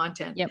sponsored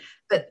content. Yep.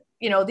 But,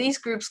 you know, these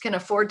groups can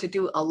afford to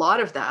do a lot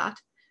of that.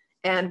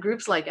 And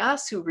groups like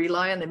us who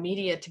rely on the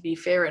media to be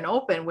fair and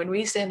open, when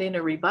we send in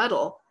a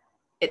rebuttal,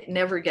 it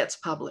never gets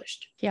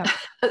published. Yeah.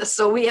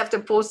 So we have to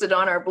post it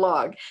on our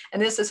blog.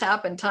 And this has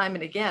happened time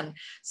and again.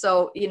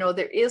 So, you know,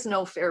 there is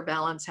no fair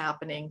balance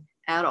happening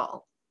at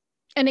all.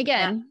 And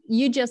again,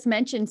 you just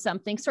mentioned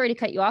something. Sorry to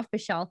cut you off,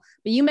 Michelle,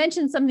 but you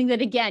mentioned something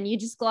that, again, you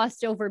just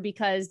glossed over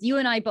because you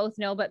and I both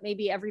know, but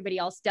maybe everybody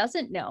else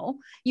doesn't know.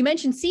 You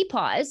mentioned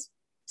CPAWS.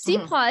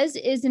 CPAWS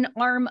is an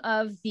arm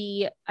of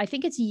the, I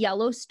think it's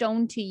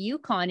Yellowstone to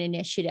Yukon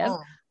initiative,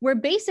 where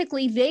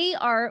basically they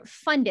are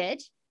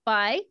funded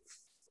by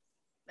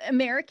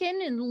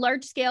American and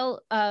large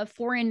scale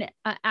foreign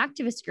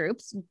activist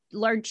groups,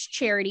 large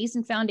charities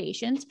and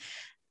foundations.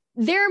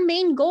 Their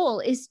main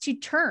goal is to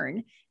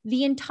turn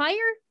the entire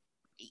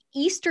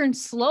eastern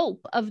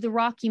slope of the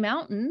Rocky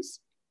Mountains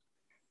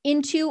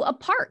into a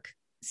park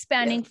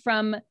spanning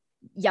from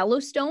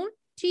Yellowstone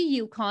to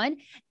Yukon.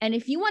 And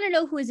if you want to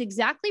know who is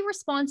exactly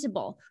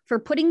responsible for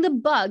putting the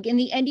bug in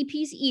the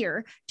NDP's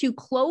ear to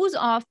close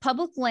off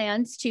public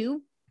lands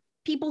to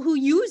people who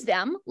use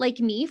them, like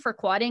me, for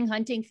quadding,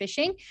 hunting,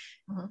 fishing,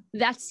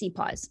 that's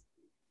CPAWS.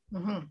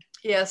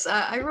 Yes,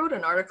 I wrote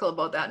an article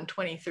about that in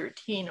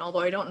 2013,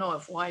 although I don't know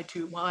if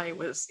Y2Y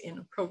was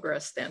in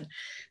progress then,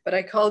 but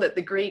I called it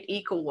the Great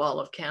Eco Wall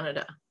of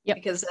Canada,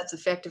 because that's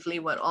effectively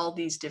what all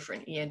these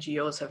different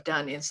ENGOs have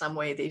done in some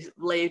way. They've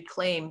laid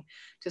claim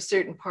to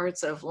certain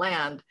parts of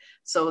land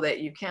so that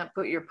you can't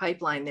put your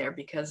pipeline there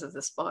because of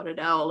the spotted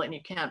owl, and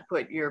you can't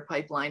put your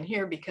pipeline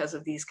here because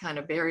of these kind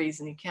of berries,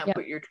 and you can't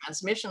put your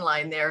transmission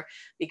line there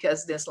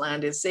because this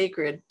land is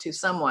sacred to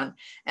someone,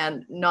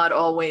 and not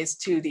always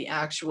to the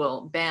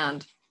actual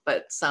band,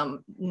 but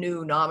some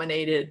new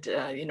nominated,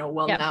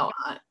 now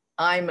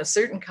I'm a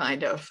certain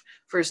kind of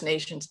First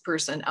Nations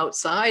person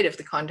outside of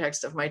the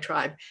context of my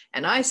tribe,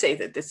 and I say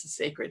that this is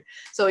sacred.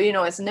 So, you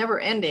know, it's never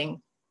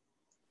ending,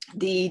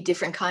 the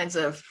different kinds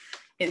of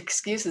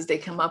excuses they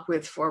come up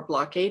with for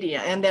blockadia.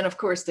 And then, of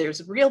course,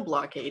 there's real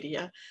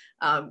blockadia.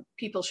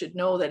 People should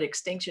know that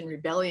Extinction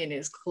Rebellion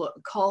is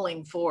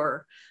calling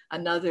for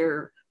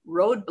another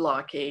road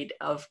blockade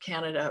of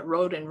Canada,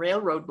 road and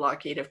railroad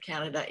blockade of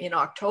Canada in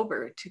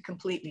October to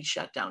completely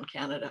shut down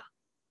Canada.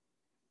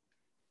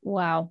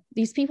 Wow.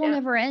 These people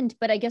never end,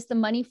 but I guess the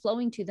money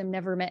flowing to them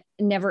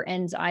never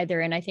ends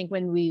either. And I think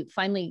when we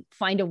finally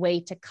find a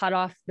way to cut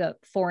off the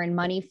foreign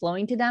money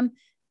flowing to them,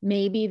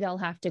 maybe they'll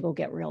have to go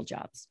get real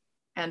jobs.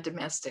 And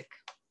domestic.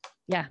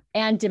 Yeah.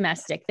 And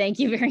domestic. Thank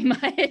you very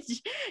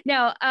much.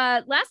 Now,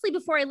 lastly,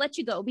 before I let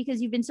you go,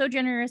 because you've been so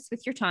generous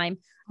with your time,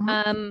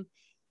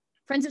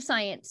 Friends of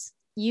Science,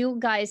 you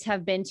guys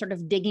have been sort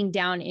of digging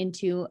down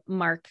into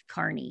Mark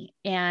Carney.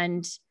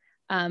 And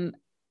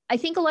I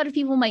think a lot of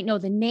people might know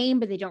the name,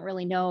 but they don't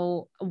really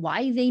know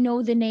why they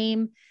know the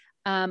name.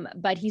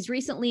 But he's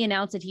recently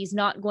announced that he's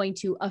not going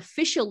to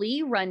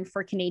officially run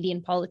for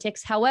Canadian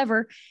politics.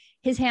 However,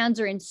 his hands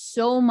are in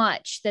so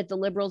much that the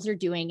Liberals are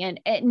doing, and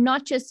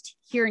not just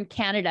here in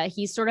Canada.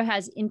 He sort of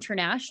has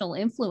international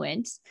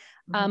influence.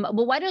 But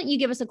why don't you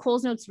give us a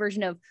Coles Notes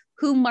version of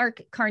who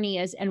Mark Carney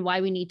is and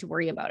why we need to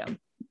worry about him?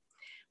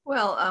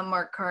 Well,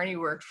 Mark Carney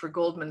worked for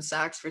Goldman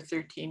Sachs for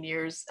 13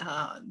 years.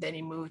 Then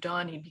he moved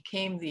on. He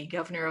became the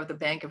governor of the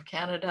Bank of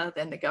Canada,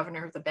 then the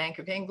governor of the Bank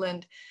of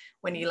England.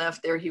 When he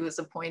left there, he was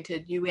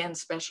appointed UN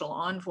Special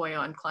Envoy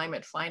on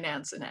Climate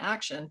Finance and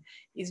Action.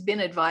 He's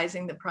been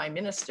advising the Prime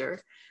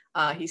Minister.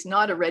 He's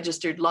not a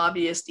registered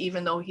lobbyist,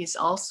 even though he's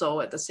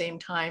also at the same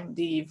time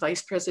the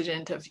vice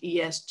president of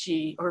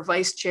ESG, or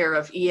vice chair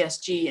of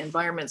ESG,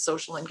 Environment,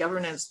 Social and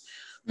Governance,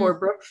 for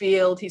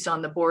Brookfield. He's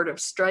on the board of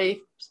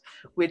Stripe,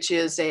 which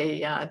is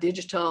a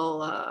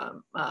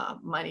digital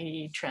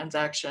money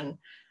transaction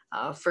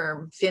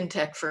firm,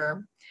 fintech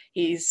firm.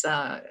 He's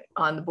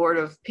on the board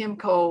of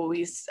PIMCO.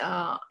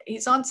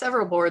 He's on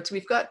several boards.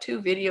 We've got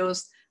 2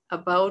 videos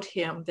about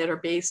him that are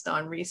based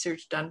on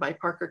research done by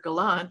Parker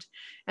Gallant.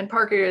 And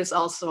Parker is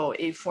also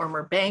a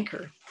former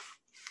banker.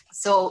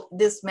 So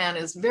this man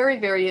is very,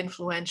 very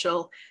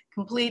influential,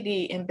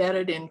 completely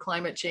embedded in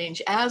climate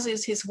change, as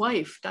is his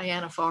wife,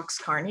 Diana Fox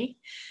Carney.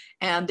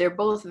 And they're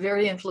both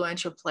very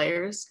influential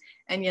players,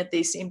 and yet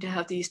they seem to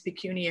have these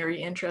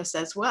pecuniary interests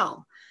as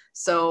well.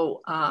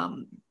 So,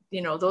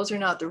 those are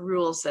not the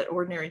rules that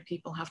ordinary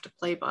people have to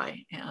play by,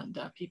 and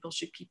people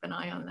should keep an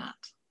eye on that.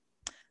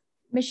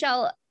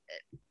 Michelle,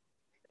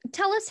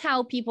 tell us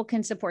how people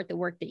can support the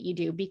work that you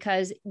do,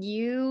 because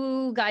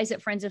you guys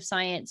at Friends of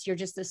Science, you're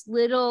just this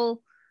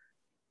little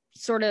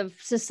sort of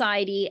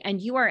society,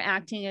 and you are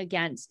acting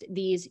against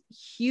these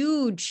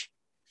huge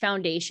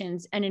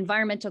foundations and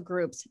environmental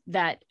groups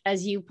that,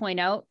 as you point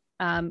out,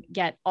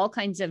 get all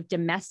kinds of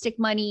domestic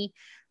money,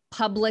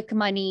 public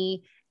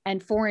money,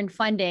 and foreign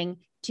funding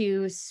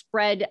to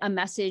spread a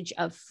message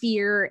of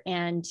fear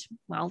and,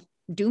 well,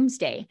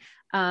 doomsday.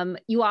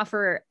 You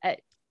offer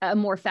a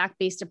more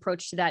fact-based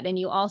approach to that. And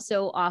you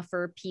also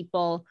offer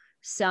people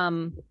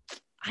some,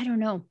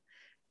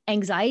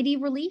 anxiety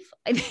relief,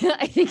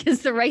 I think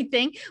is the right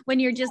thing, when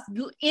you're just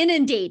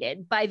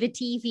inundated by the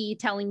TV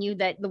telling you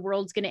that the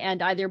world's going to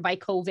end either by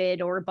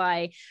COVID or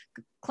by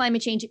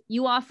climate change.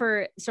 You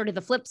offer sort of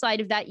the flip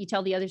side of that. You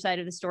tell the other side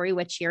of the story,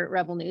 which here at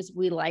Rebel News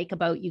we like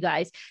about you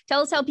guys.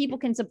 Tell us how people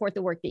can support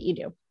the work that you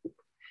do.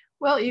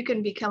 Well, you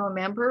can become a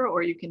member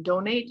or you can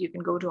donate. You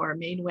can go to our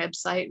main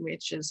website,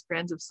 which is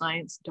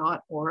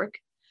friendsofscience.org.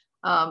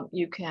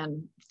 You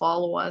can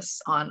follow us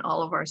on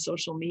all of our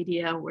social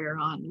media. We're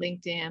on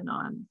LinkedIn,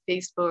 on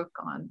Facebook,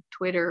 on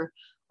Twitter,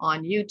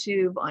 on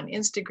YouTube, on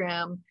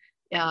Instagram.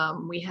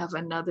 We have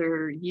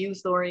another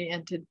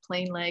youth-oriented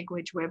plain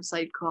language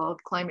website called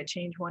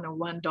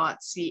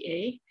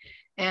climatechange101.ca.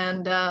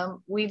 And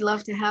we'd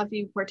love to have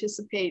you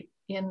participate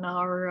in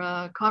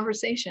our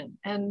conversation.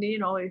 And, you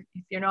know, if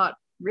you're not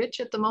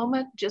rich at the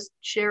moment, just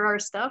share our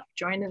stuff,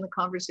 join in the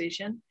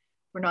conversation.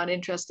 We're not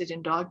interested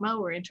in dogma.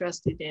 We're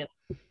interested in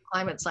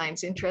climate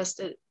science,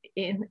 interested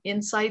in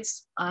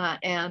insights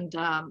and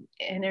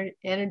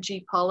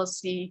energy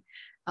policy,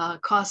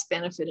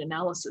 cost-benefit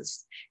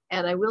analysis.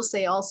 And I will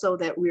say also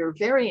that we are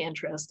very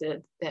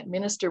interested that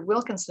Minister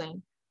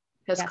Wilkinson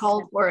has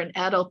called for an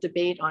adult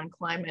debate on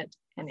climate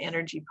and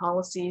energy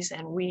policies,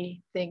 and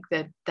we think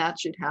that that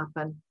should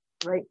happen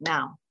right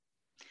now.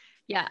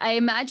 Yeah, I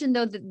imagine,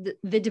 though, that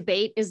the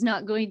debate is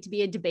not going to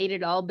be a debate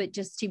at all, but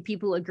just two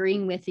people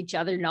agreeing with each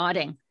other,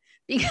 nodding,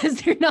 because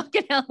they're not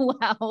going to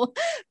allow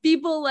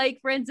people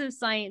like Friends of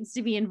Science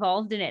to be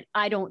involved in it.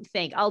 I don't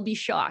think. I'll be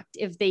shocked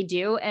if they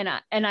do. And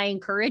I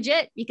encourage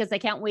it, because I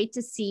can't wait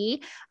to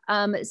see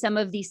some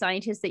of the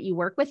scientists that you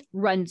work with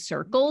run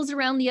circles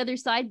around the other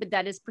side. But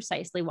that is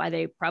precisely why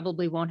they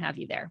probably won't have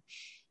you there.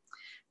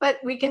 But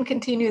we can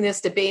continue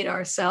this debate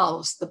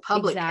ourselves. The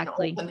public can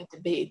open the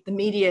debate. The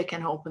media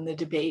can open the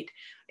debate.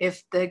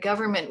 If the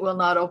government will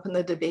not open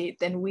the debate,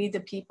 then we,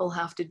 the people,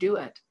 have to do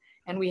it.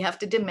 And we have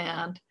to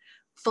demand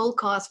full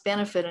cost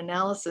benefit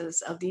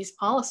analysis of these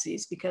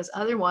policies, because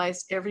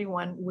otherwise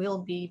everyone will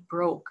be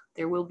broke.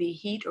 There will be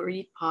heat or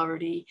eat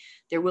poverty.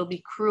 There will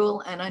be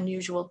cruel and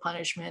unusual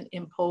punishment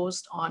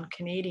imposed on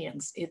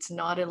Canadians. It's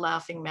not a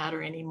laughing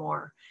matter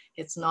anymore.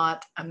 It's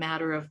not a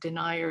matter of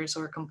deniers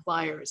or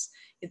compliers.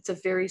 It's a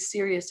very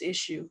serious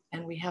issue,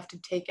 and we have to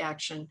take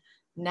action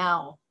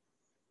now.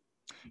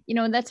 You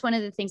know, that's one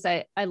of the things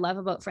I love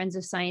about Friends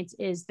of Science,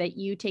 is that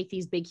you take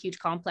these big, huge,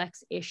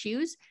 complex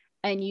issues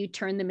and you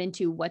turn them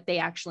into what they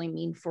actually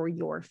mean for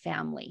your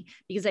family.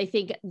 Because I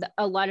think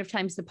a lot of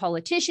times the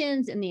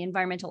politicians and the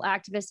environmental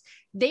activists,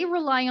 they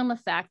rely on the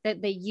fact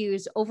that they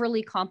use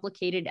overly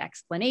complicated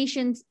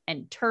explanations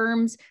and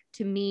terms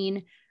to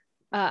mean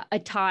a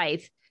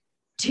tithe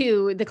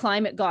to the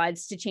climate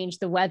gods to change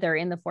the weather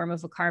in the form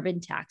of a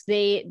carbon tax.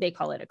 They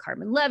call it a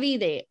carbon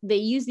levy. They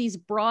use these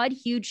broad,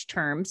 huge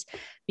terms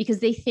because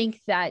they think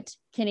that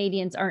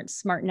Canadians aren't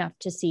smart enough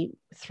to see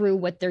through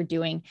what they're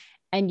doing.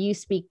 And you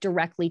speak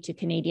directly to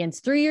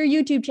Canadians through your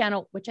YouTube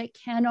channel, which I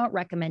cannot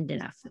recommend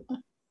enough.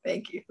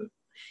 Thank you.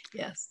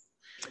 Yes.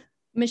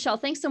 Michelle,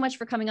 thanks so much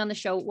for coming on the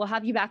show. We'll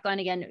have you back on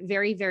again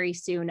very, very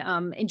soon.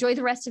 Enjoy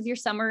the rest of your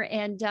summer,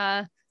 and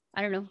I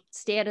don't know,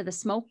 stay out of the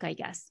smoke, I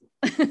guess.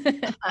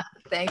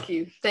 Thank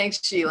you.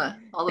 Thanks, Sheila.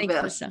 All the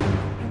best. Lisa.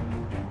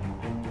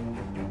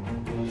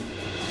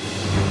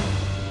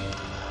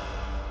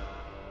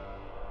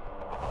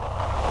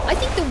 I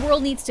think the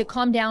world needs to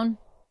calm down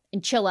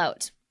and chill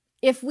out.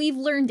 If we've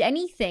learned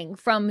anything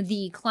from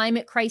the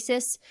climate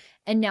crisis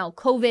and now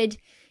COVID,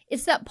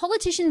 it's that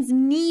politicians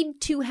need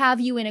to have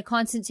you in a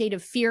constant state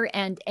of fear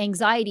and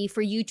anxiety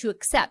for you to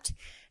accept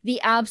the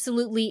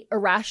absolutely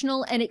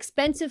irrational and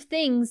expensive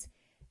things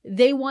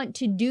they want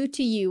to do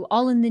to you,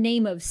 all in the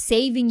name of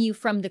saving you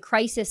from the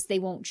crisis they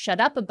won't shut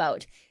up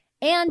about.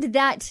 And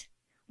that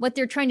what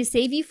they're trying to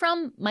save you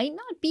from might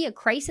not be a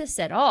crisis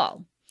at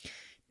all.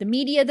 The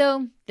media,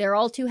 though, they're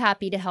all too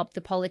happy to help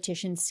the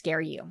politicians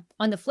scare you.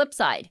 On the flip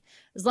side,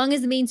 as long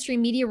as the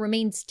mainstream media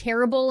remains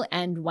terrible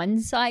and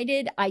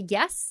one-sided, I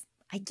guess,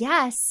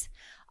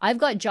 I've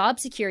got job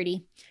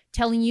security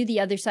telling you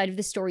the other side of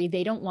the story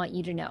they don't want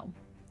you to know.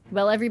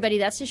 Well, everybody,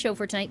 that's the show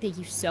for tonight. Thank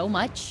you so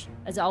much,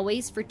 as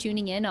always, for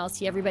tuning in. I'll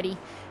see everybody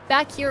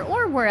back here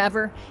or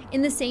wherever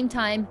in the same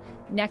time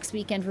next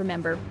week. And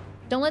remember,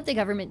 don't let the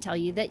government tell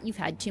you that you've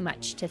had too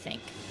much to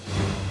think.